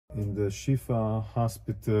In the Shifa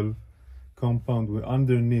Hospital compound, we're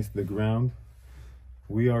underneath the ground.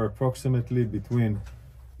 We are approximately between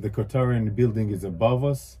the Qatarian building is above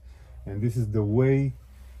us, and this is the way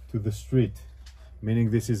to the street,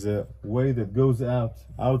 meaning this is a way that goes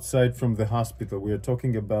outside from the hospital. We are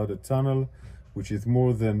talking about a tunnel which is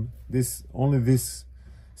more than this, only this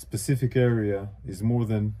specific area is more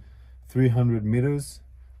than 300 meters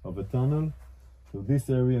of a tunnel. So this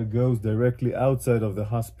area goes directly outside of the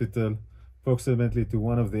hospital, approximately to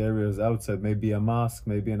one of the areas outside, maybe a mosque,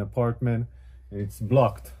 maybe an apartment, and it's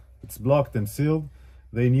blocked. It's blocked and sealed.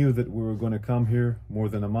 They knew that we were going to come here more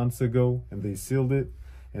than a month ago, and they sealed it.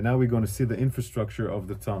 And now we're going to see the infrastructure of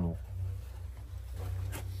the tunnel.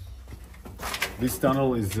 This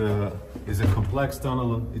tunnel is a complex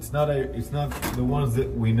tunnel. It's not the ones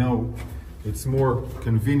that we know. It's more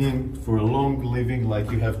convenient for a long living,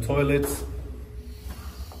 like you have toilets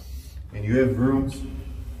and you have rooms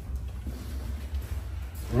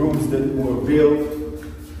that were built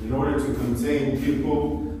in order to contain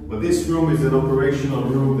people. But this room is an operational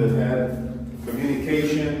room that had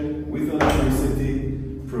communication with electricity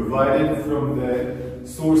provided from the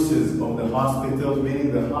sources of the hospital,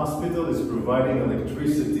 meaning the hospital is providing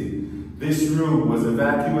electricity. This room was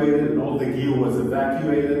evacuated and all the gear was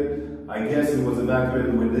evacuated. I guess it was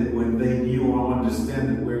evacuated when they knew or understand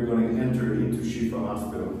that we're going to enter into Shifa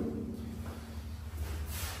Hospital.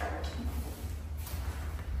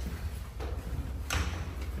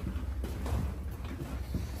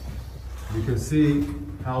 You can see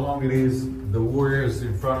how long it is. The warriors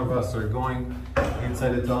in front of us are going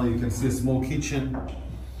inside the tunnel. You can see a small kitchen.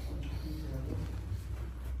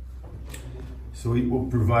 So it will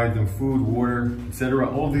provide them food, water, etc.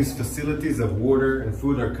 All these facilities of water and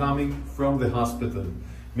food are coming from the hospital,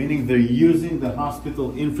 meaning they're using the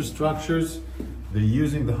hospital infrastructures. They're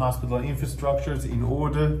using the hospital infrastructures in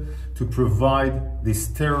order to provide this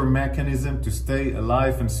terror mechanism to stay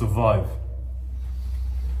alive and survive.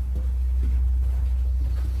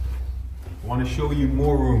 I want to show you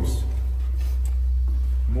more rooms.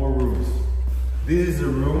 More rooms. This is a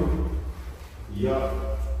room,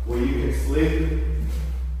 where you can sleep,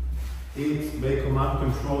 eat, make command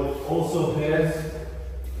control. It also has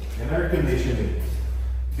an air conditioning.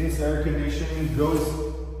 This air conditioning goes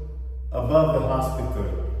above the hospital.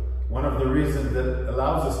 One of the reasons that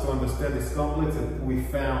allows us to understand this complex is that we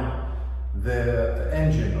found the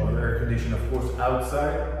engine of the air conditioner, of course,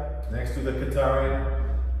 outside, next to the Qatarian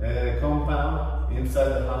compound, inside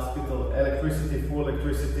the hospital. Electricity, full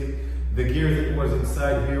electricity. The gear that was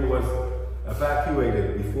inside here was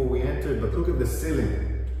evacuated before we entered, but look at the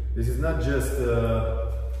ceiling. This is not just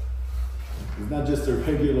a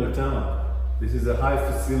regular tunnel. This is a high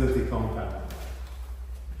facility compound.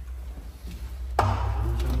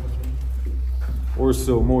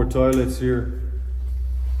 Also more toilets here.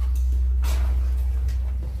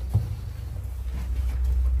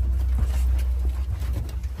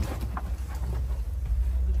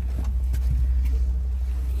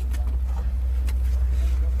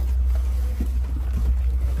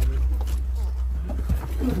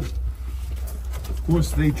 Of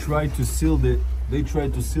course, they tried to seal it. They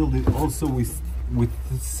tried to seal it also with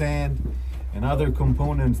sand and other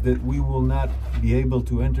components that we will not be able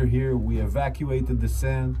to enter here. We evacuated the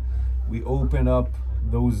sand. We opened up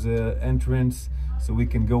those entrance so we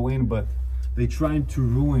can go in, but they tried to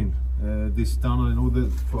ruin this tunnel in order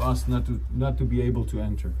for us not to be able to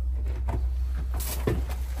enter.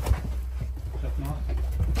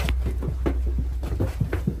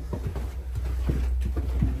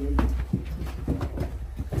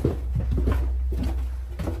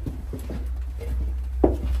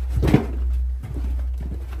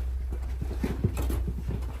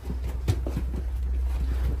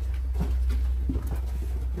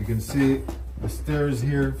 You can see the stairs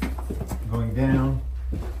here going down.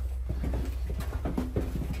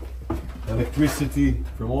 Electricity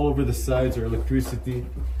from all over the sides are electricity.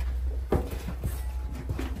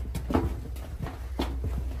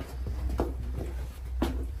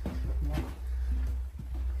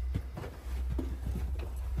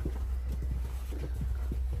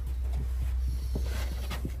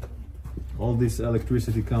 All this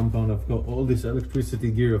electricity compound, all this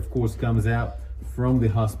electricity gear, of course, comes out from the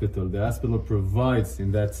hospital. The hospital provides,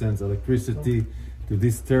 in that sense, electricity to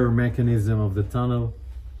this terror mechanism of the tunnel.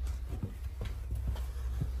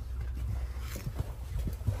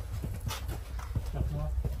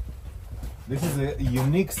 This is a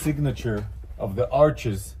unique signature of the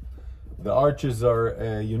arches. The arches are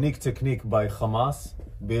a unique technique by Hamas,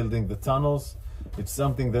 building the tunnels. It's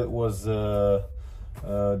something that was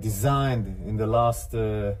designed in the last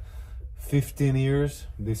 15 years.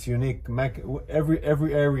 This unique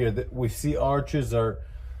every area that we see arches are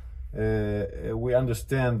we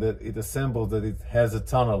understand that it assembled, that it has a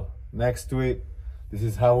tunnel next to it. This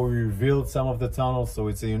is how we revealed some of the tunnels, so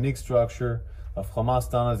it's a unique structure of Hamas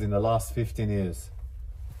tunnels in the last 15 years.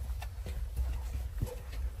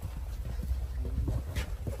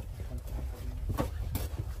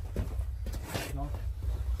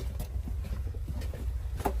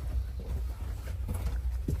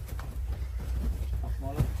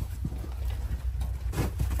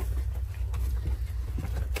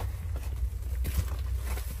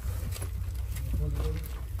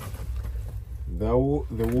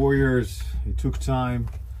 The warriors, it took time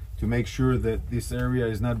to make sure that this area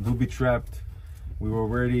is not booby trapped. We were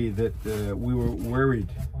worried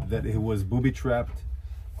that it was booby trapped.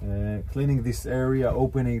 Cleaning this area,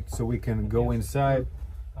 opening it so we can go inside,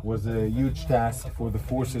 was a huge task for the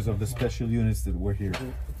forces of the special units that were here.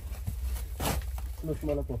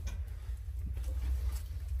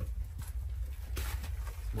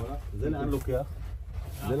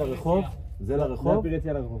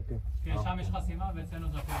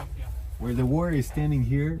 Where the warrior is standing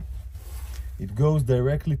here, it goes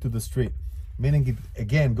directly to the street, meaning it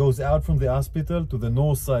again goes out from the hospital to the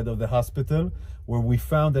north side of the hospital, where we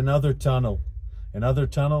found another tunnel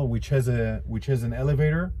which has an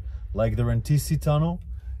elevator like the Rantisi tunnel,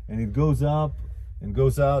 and it goes up and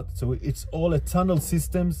goes out. So it's all a tunnel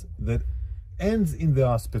systems that ends in the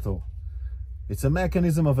hospital. It's a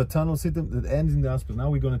mechanism of a tunnel system that ends in the hospital. Now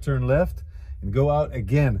we're going to turn left and go out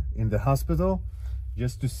again in the hospital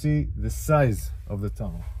just to see the size of the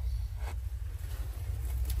tunnel.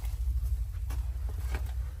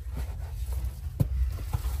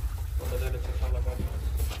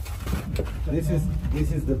 This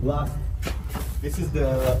is the blast. This is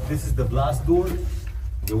the blast door,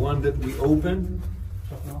 the one that we opened,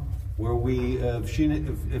 where we have seen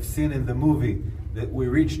in the movie that we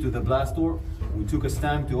reached to the blast door. We took us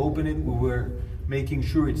time to open it. We were making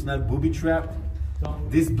sure it's not booby trapped.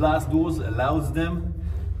 These blast doors allows them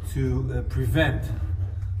to prevent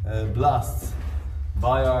blasts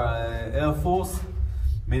by our Air Force,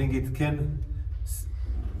 meaning it can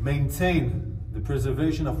maintain the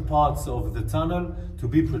preservation of parts of the tunnel to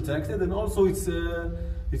be protected, and also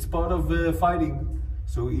it's part of fighting.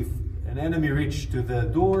 So if an enemy reaches to the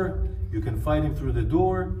door, you can fight him through the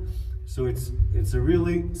door. So it's a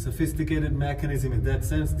really sophisticated mechanism in that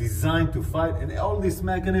sense, designed to fight. And all this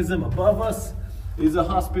mechanism above us is a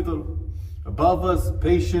hospital. Above us,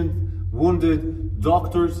 patient, wounded,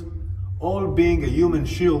 doctors, all being a human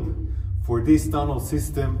shield for this tunnel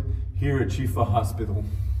system here at Shifa Hospital.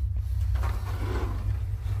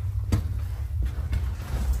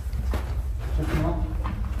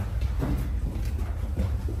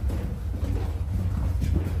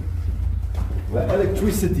 The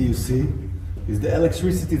electricity you see is the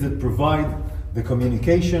electricity that provide the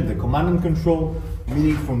communication, the command and control,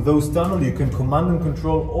 meaning from those tunnels you can command and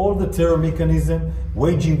control all the terror mechanism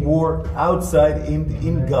waging war outside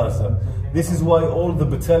in Gaza. This is why all the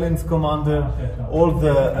battalion's commander, all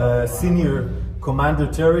the senior commander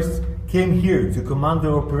terrorists came here to command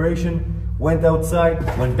their operation, went outside,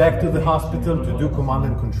 went back to the hospital to do command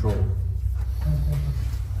and control.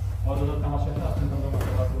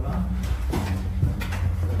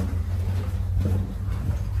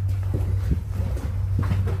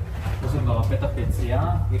 פתח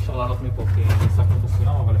יציאה, אי אפשר לעלות מפה כי נסקנו את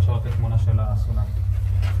הסולם, אבל אפשר לתת תמונה של הסולם.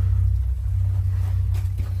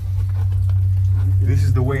 This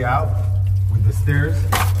is the way out with the stairs.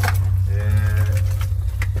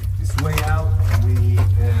 This way out,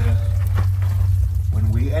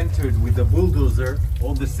 when we entered with the bulldozer,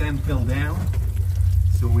 all the sand fell down,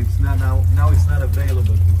 so it's not now it's not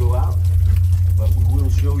available to go out. But we will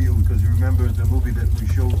show you, because you remember the movie that we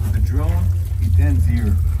showed with the drone. It ends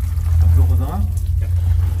here. תחזור חזרה? כן.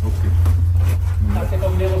 אוקיי. תעשה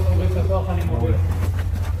טוב נראות אומרים בכוח אני מוביל.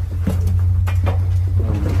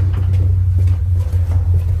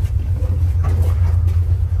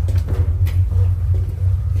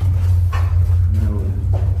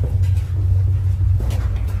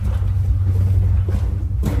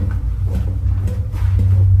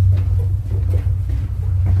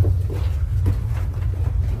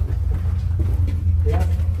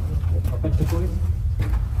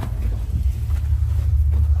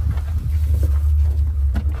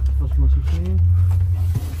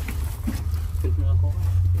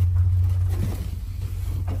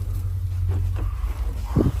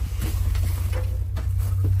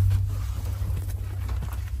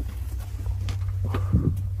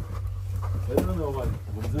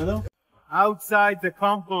 Outside the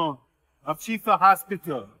compound of Shifa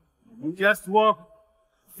Hospital, We just walked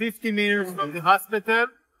 50 meters from the hospital,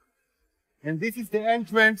 and this is the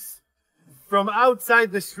entrance from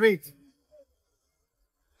outside the street.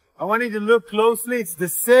 I want you to look closely. It's the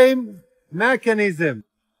same mechanism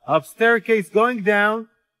of staircase going down,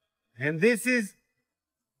 and this is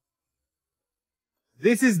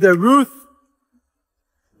the roof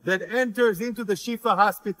that enters into the Shifa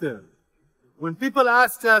Hospital. When people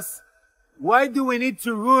ask us, why do we need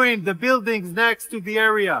to ruin the buildings next to the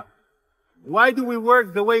area? Why do we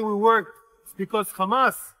work the way we work? It's because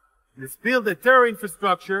Hamas has built a terror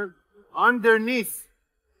infrastructure underneath,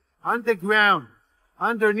 underground,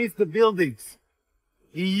 underneath the buildings.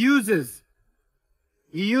 He uses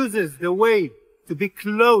the way to be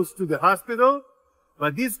close to the hospital,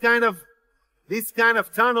 but these kind of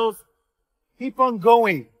tunnels keep on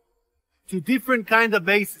going to different kind of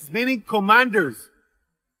bases, meaning commanders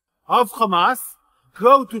of Hamas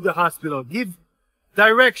go to the hospital, give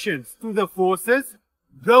directions to the forces,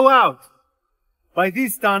 go out by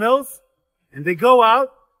these tunnels, and they go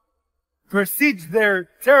out, proceed their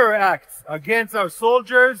terror acts against our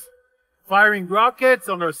soldiers, firing rockets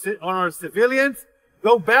on our civilians,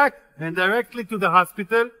 go back and directly to the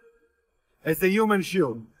hospital as a human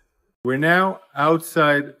shield. We're now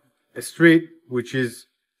outside a street which is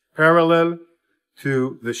parallel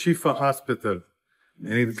to the Shifa Hospital.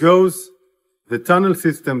 And it goes, the tunnel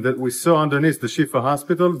system that we saw underneath the Shifa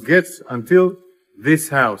Hospital gets until this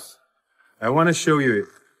house. I want to show you it.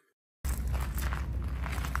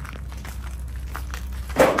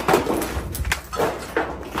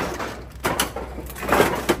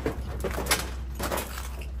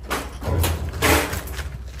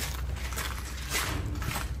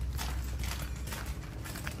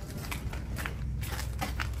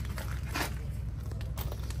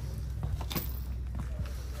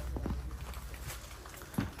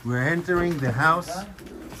 We're entering the house.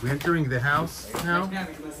 We're entering the house now.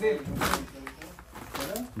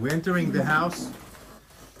 We're entering the house.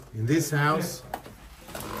 In this house,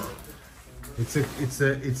 it's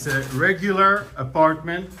a regular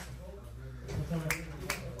apartment.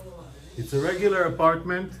 It's a regular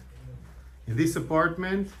apartment. In this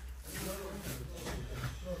apartment,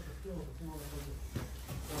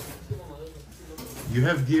 you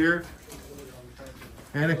have gear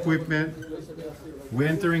and equipment. We're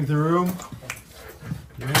entering the room.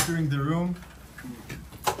 We're entering the room.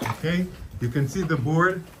 Okay, you can see the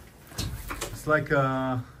board. It's like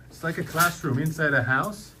a classroom inside a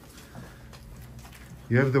house.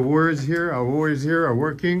 You have the warriors here. Our warriors here are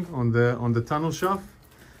working on the tunnel shaft,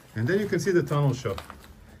 and then you can see the tunnel shaft.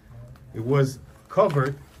 It was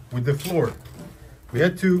covered with the floor. We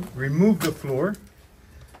had to remove the floor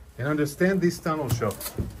and understand this tunnel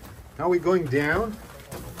shaft. Now we're going down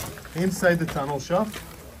inside the tunnel shaft.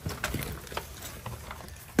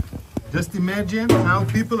 Just imagine how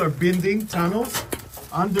people are building tunnels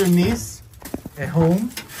underneath a home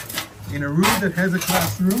in a room that has a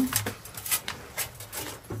classroom.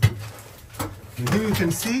 And here you can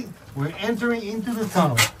see we're entering into the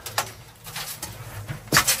tunnel.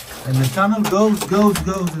 And the tunnel goes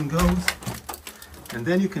and goes. And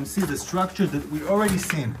then you can see the structure that we already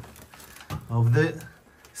seen of the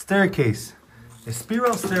staircase. A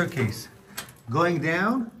spiral staircase going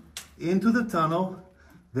down into the tunnel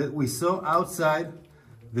that we saw outside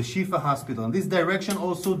the Shifa Hospital. And this direction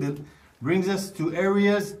also that brings us to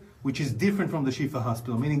areas which is different from the Shifa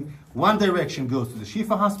Hospital, meaning one direction goes to the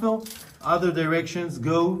Shifa Hospital, other directions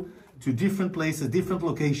go to different places, different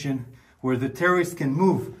location where the terrorists can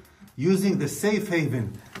move using the safe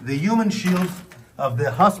haven, the human shield of the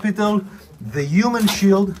hospital, the human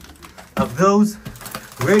shield of those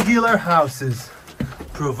regular houses,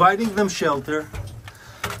 providing them shelter,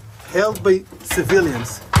 held by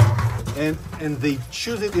civilians, and they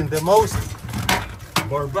choose it in the most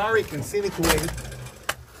barbaric and cynic way.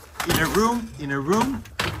 In a room,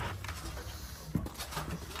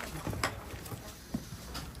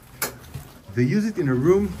 they use it in a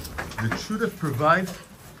room that should have provided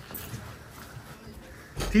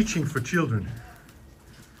teaching for children.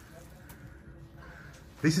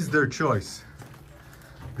 This is their choice.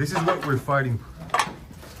 This is what we're fighting.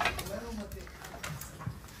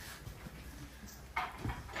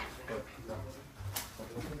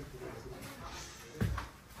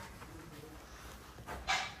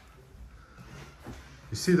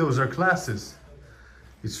 You see, those are classes.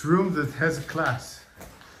 It's room that has a class.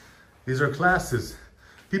 These are classes.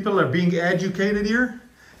 People are being educated here,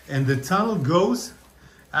 and the tunnel goes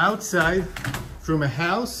outside from a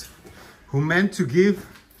house who meant to give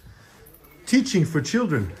teaching for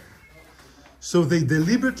children. So they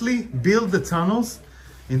deliberately build the tunnels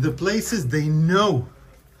in the places they know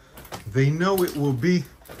They know it will be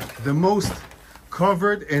the most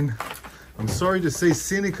covered and, I'm sorry to say,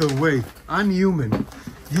 cynical way, unhuman,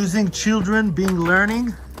 using children being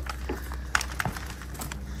learning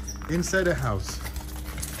inside a house.